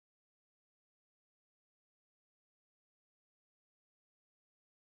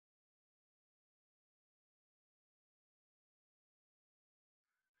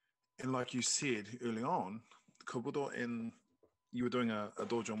And like you said early on, Kobudo, and you were doing a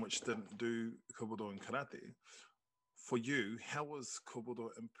dojo in which didn't do Kobudo and karate. For you, how has Kobudo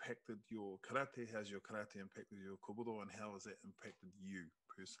impacted your karate? Has your karate impacted your Kobudo, and how has that impacted you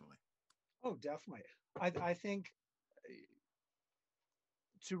personally? Oh, definitely. I think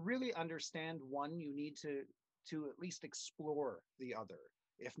to really understand one, you need to at least explore the other,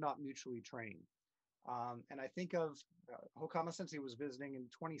 if not mutually train. And I think of Hokama Sensei was visiting in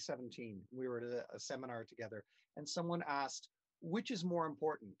 2017. We were at a seminar together, and someone asked, which is more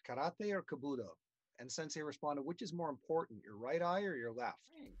important, karate or kabuto? And Sensei responded, which is more important, your right eye or your left?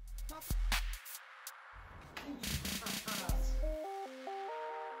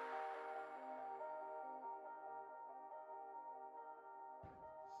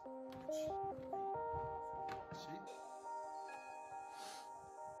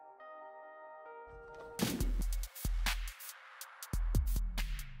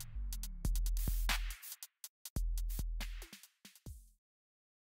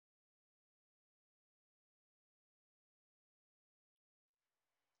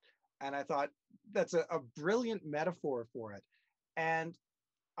 And I thought that's a brilliant metaphor for it. And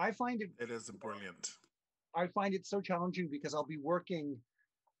I find it, It is a brilliant. I find it so challenging because I'll be working,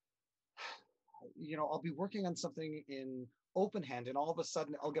 I'll be working on something in open hand, and all of a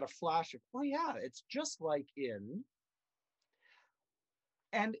sudden I'll get a flash of, oh yeah, it's just like in.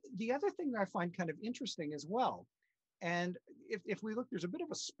 And the other thing that I find kind of interesting as well, and if we look, there's a bit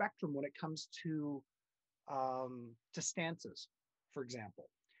of a spectrum when it comes to stances, for example.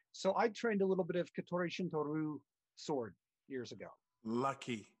 So I trained a little bit of Katori Shintoru sword years ago.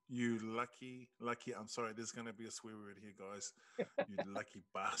 Lucky, you lucky. I'm sorry, there's going to be a swear word here, guys. You lucky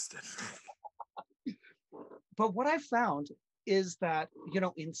bastard. But what I found is that,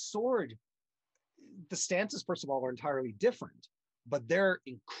 in sword, the stances, first of all, are entirely different, but they're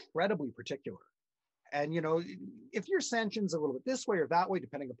incredibly particular. And, if your sanction's a little bit this way or that way,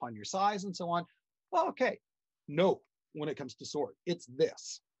 depending upon your size and so on, well, okay. No, when it comes to sword, it's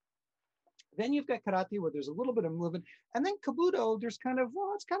this. Then you've got karate where there's a little bit of movement. And then kabuto, there's kind of,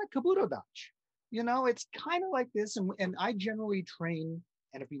 it's kind of kabuto dachi. It's kind of like this. And I generally train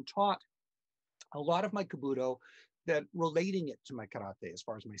and have been taught a lot of my kabuto that relating it to my karate as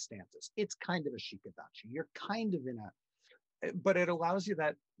far as my stances. It's kind of a shikadachi. You're kind of in but it allows you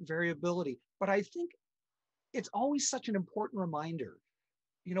that variability. But I think it's always such an important reminder.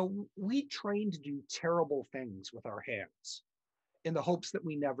 We train to do terrible things with our hands in the hopes that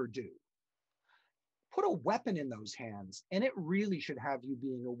we never do. Put a weapon in those hands, and it really should have you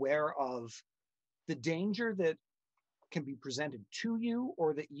being aware of the danger that can be presented to you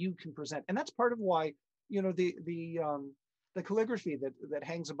or that you can present. And that's part of why, the calligraphy that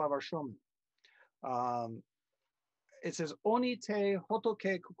hangs above our shomen. It says, Oni te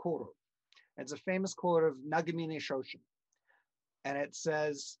hotoke kokoro. It's a famous quote of Nagamine Shoshin. And it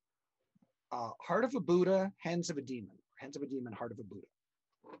says, heart of a Buddha, hands of a demon. Hands of a demon, heart of a Buddha.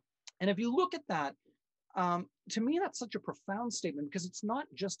 And if you look at that, to me, that's such a profound statement because it's not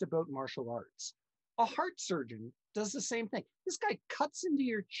just about martial arts. A heart surgeon does the same thing. This guy cuts into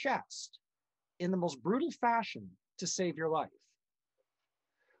your chest in the most brutal fashion to save your life.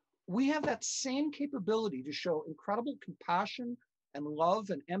 We have that same capability to show incredible compassion and love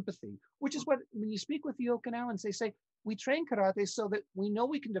and empathy, which is what, when you speak with the Okinawans, they say, we train karate so that we know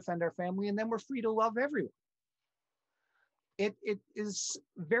we can defend our family and then we're free to love everyone. It is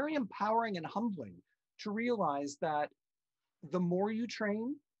very empowering and humbling to realize that the more you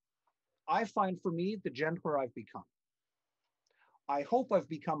train, I find for me, the gentler I've become. I hope I've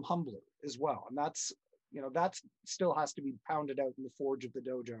become humbler as well. And that's still has to be pounded out in the forge of the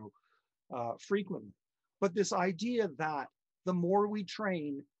dojo frequently. But this idea that the more we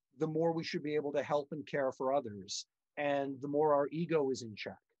train, the more we should be able to help and care for others. And the more our ego is in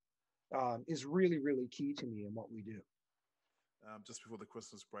check is really, really key to me in what we do. Just before the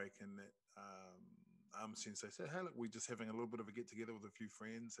Christmas break, and that Armes Sensei said, "Hey, look, we're just having a little bit of a get together with a few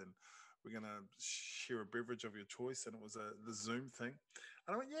friends, and we're gonna share a beverage of your choice." And it was the Zoom thing,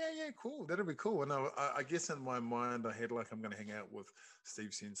 and I went, "Yeah, cool, that'll be cool." And I guess in my mind, I had like I'm going to hang out with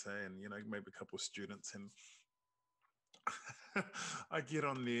Steve Sensei and maybe a couple of students, and I get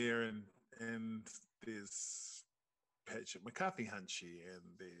on there, and there's Patrick McCarthy Hunchy,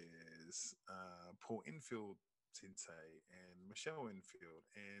 and there's Paul Enfield Sensei and Michelle Enfield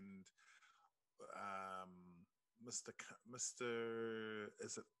and Mr.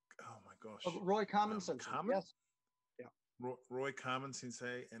 Is it? Oh my gosh, Roy Carmen Sensei. Carmen? Yes, yeah. Roy Carmen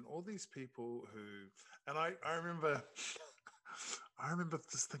Sensei, and all these people who, and I remember, I remember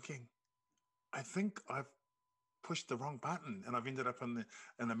just thinking, I think I've pushed the wrong button, and I've ended up in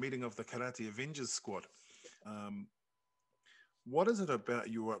a meeting of the Karate Avengers squad. What is it about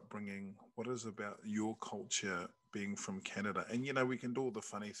your upbringing? What is it about your culture being from Canada? And we can do all the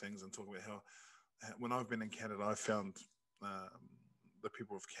funny things and talk about how when I've been in Canada, I found the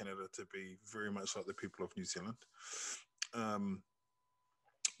people of Canada to be very much like the people of New Zealand.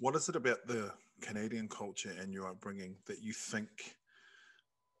 What is it about the Canadian culture and your upbringing that you think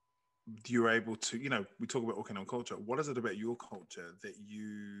you're able to, we talk about Okinawan culture. What is it about your culture that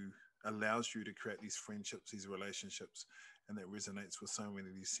allows you to create these friendships, these relationships, and that resonates with so many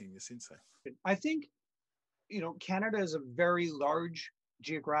of these senior sensei? I think, Canada is a very large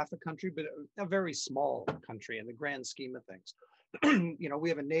geographic country, but a very small country in the grand scheme of things. We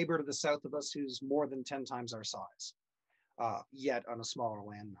have a neighbor to the south of us who's more than 10 times our size, yet on a smaller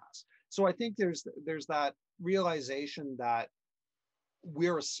landmass. So I think there's that realization that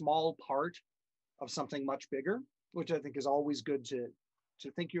we're a small part of something much bigger, which I think is always good to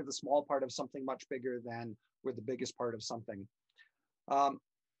think you're the small part of something much bigger than we're the biggest part of something.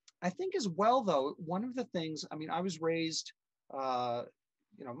 I think as well, though, one of the things, I was raised,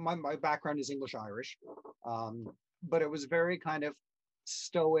 my background is English-Irish, but it was very kind of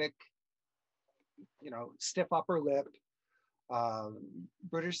stoic, stiff upper lip,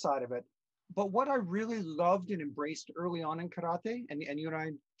 British side of it. But what I really loved and embraced early on in karate, and you and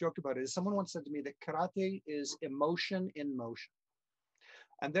I joked about it, is someone once said to me that karate is emotion in motion.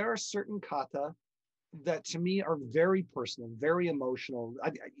 And there are certain kata that to me are very personal, very emotional.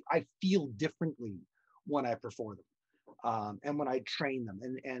 I feel differently when I perform them and when I train them.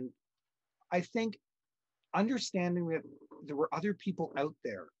 And I think understanding that there were other people out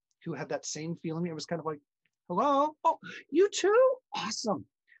there who had that same feeling, it was kind of like, hello, oh, you too? Awesome.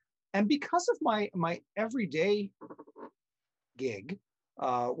 And because of my everyday gig,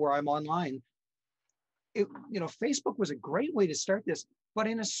 where I'm online, Facebook was a great way to start this. But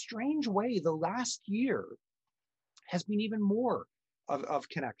in a strange way, the last year has been even more of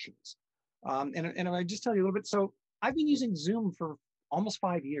connections. And I just tell you a little bit. So I've been using Zoom for almost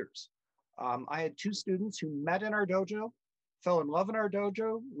 5 years. I had 2 students who met in our dojo, fell in love in our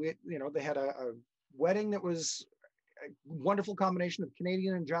dojo. They had a wedding that was a wonderful combination of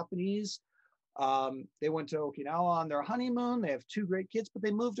Canadian and Japanese. They went to Okinawa on their honeymoon. They have 2 great kids, but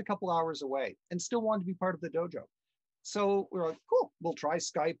they moved a couple hours away and still wanted to be part of the dojo. So we're like, cool, we'll try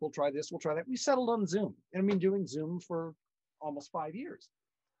Skype, we'll try this, we'll try that. We settled on Zoom. And I've been doing Zoom for almost 5 years.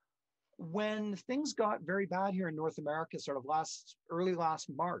 When things got very bad here in North America, sort of early last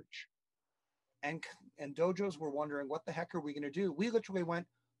March, and dojos were wondering, what the heck are we going to do? We literally went,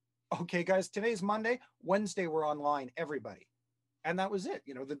 okay, guys, today's Monday, Wednesday we're online, everybody. And that was it.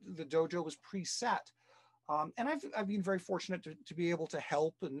 The dojo was preset. And I've been very fortunate to be able to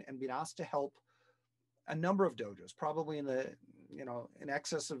help and been asked to help a number of dojos, probably in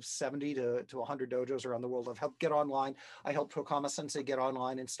excess of 70 to 100 dojos around the world. I've helped get online. I helped Armes Sensei get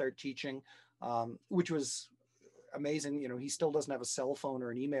online and start teaching, which was amazing. He still doesn't have a cell phone or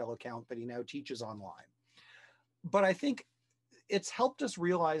an email account, but he now teaches online. But I think it's helped us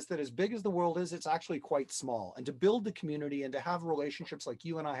realize that as big as the world is, it's actually quite small. And to build the community and to have relationships like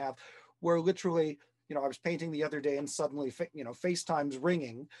you and I have, where literally, I was painting the other day and suddenly, FaceTime's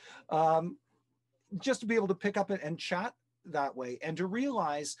ringing. Just to be able to pick up and chat that way, and to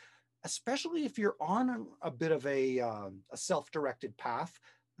realize, especially if you're on a bit of a self-directed path,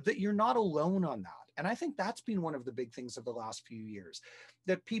 that you're not alone on that. And I think that's been one of the big things of the last few years,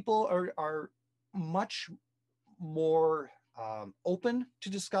 that people are much more open to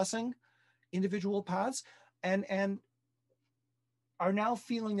discussing individual paths and are now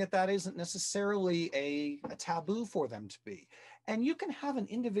feeling that isn't necessarily a taboo for them to be. And you can have an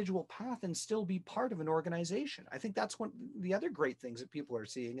individual path and still be part of an organization. I think that's one the other great things that people are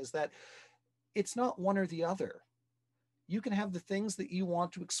seeing, is that it's not one or the other. You can have the things that you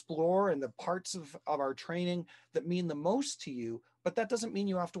want to explore and the parts of our training that mean the most to you, but that doesn't mean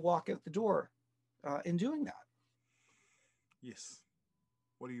you have to walk out the door in doing that. Yes.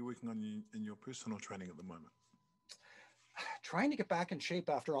 What are you working on in your personal training at the moment? Trying to get back in shape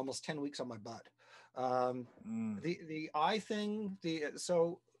after almost 10 weeks on my butt. The eye thing,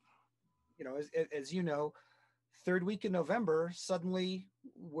 so, as you know, 3rd week in November, suddenly,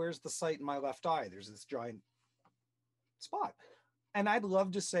 where's the sight in my left eye? There's this giant spot. And I'd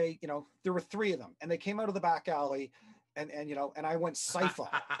love to say, there were 3 of them and they came out of the back alley and I went sci-fi.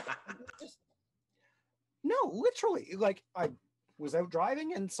 No, literally, like I was out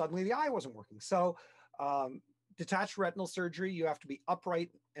driving and suddenly the eye wasn't working. So, detached retinal surgery, you have to be upright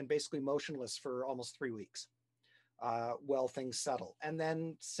and basically motionless for almost 3 weeks. while things settle. And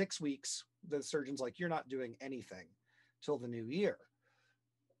then 6 weeks, the surgeon's like, you're not doing anything till the new year.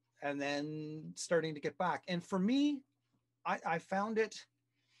 And then starting to get back. And for me, I found it,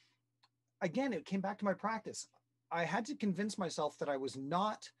 again, it came back to my practice. I had to convince myself that I was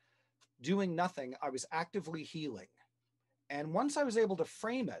not doing nothing. I was actively healing. And once I was able to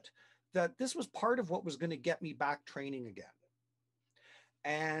frame it, that this was part of what was going to get me back training again.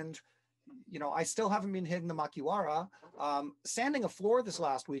 And, you know, I still haven't been hitting the makiwara. Sanding a floor this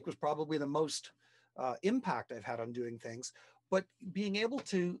last week was probably the most impact I've had on doing things. But being able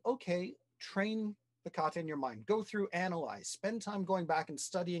to, okay, train the kata in your mind, go through, analyze, spend time going back and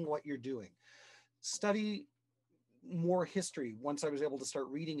studying what you're doing, study more history once I was able to start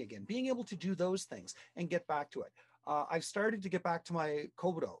reading again, being able to do those things and get back to it. I've started to get back to my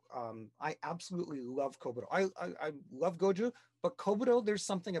Kobudo. I absolutely love Kobudo. I love Goju, but Kobudo, there's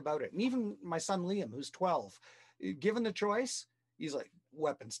something about it. And even my son Liam, who's 12, given the choice, he's like,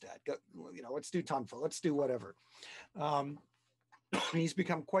 weapons, Dad. Go, you know, let's do Tonfa, let's do whatever. He's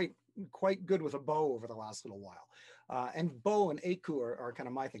become quite good with a bow over the last little while. And bow and Eiku are kind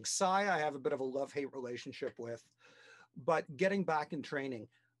of my thing. Sai, I have a bit of a love-hate relationship with, but getting back in training.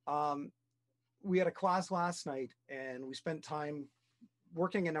 We had a class last night and we spent time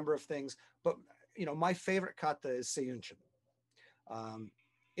working a number of things, but you know, my favorite kata is Seiyunchin.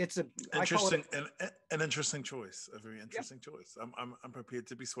 It's a interesting, an interesting choice, a very interesting choice. I'm prepared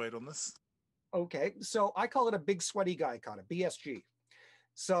to be swayed on this. Okay, so I call it a big sweaty guy kata, BSG.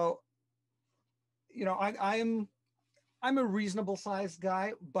 So, you know, I'm a reasonable sized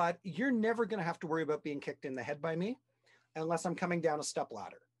guy, but you're never going to have to worry about being kicked in the head by me unless I'm coming down a step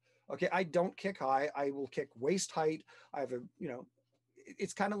ladder. Okay, I don't kick high. I will kick waist height. I have a, you know,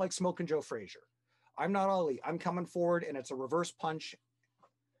 it's kind of like Smoking Joe Frazier. I'm not Ali. I'm coming forward and it's a reverse punch,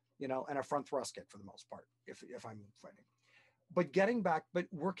 you know, and a front thrust kick for the most part, if I'm fighting. But getting back, but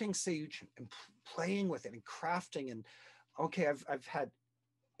working Seiyuchin and playing with it and crafting and, okay, I've had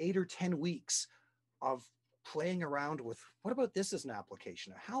 8 or 10 weeks of playing around with, what about this as an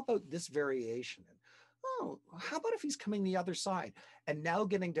application? How about this variation? And, oh, how about if he's coming the other side? And now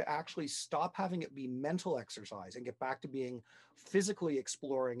getting to actually stop having it be mental exercise and get back to being physically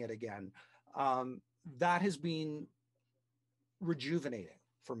exploring it again. That has been rejuvenating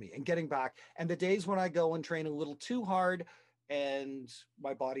for me and getting back. And the days when I go and train a little too hard and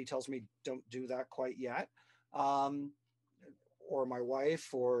my body tells me don't do that quite yet, or my wife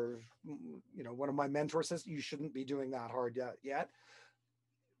or, you know, one of my mentors says you shouldn't be doing that hard yet.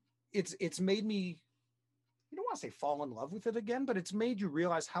 It's made me, you don't want to say fall in love with it again, but it's made you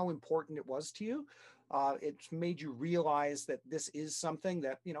realize how important it was to you. It's made you realize that this is something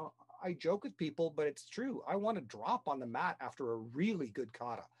that, you know, I joke with people, but it's true. I want to drop on the mat after a really good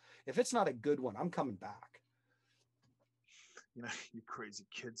kata. If it's not a good one, I'm coming back. You know, you crazy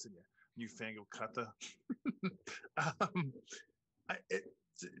kids and your newfangled kata.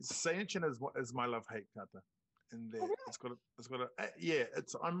 Seiyunchin is my love-hate kata. And Oh, really? it's got a yeah,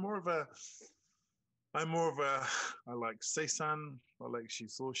 I'm more of a I like Seisan, I like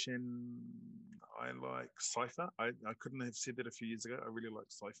Shisoshin, I like Cypher. I couldn't have said that a few years ago. I really like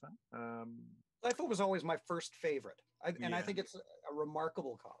Cypher. Cypher was always my first favorite. And I think it's a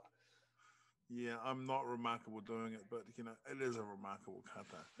remarkable kata. Yeah, I'm not remarkable doing it, but you know, it is a remarkable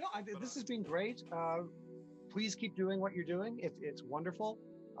kata. No, this has been great. Please keep doing what you're doing. It's wonderful.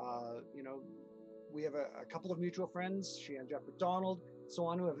 You know, we have a couple of mutual friends, Shihan, Jeff McDonald, so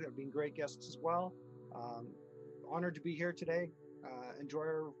on, who have been great guests as well. Honored to be here today. Enjoy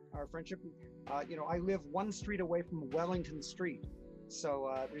our friendship. You know, I live one street away from Wellington Street,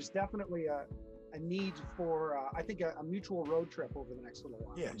 so there's definitely a need for, I think, a mutual road trip over the next little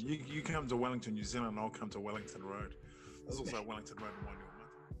while. Yeah, you come to Wellington, New Zealand, and I'll come to Wellington Road. There's also a Wellington Road in Wainuioti.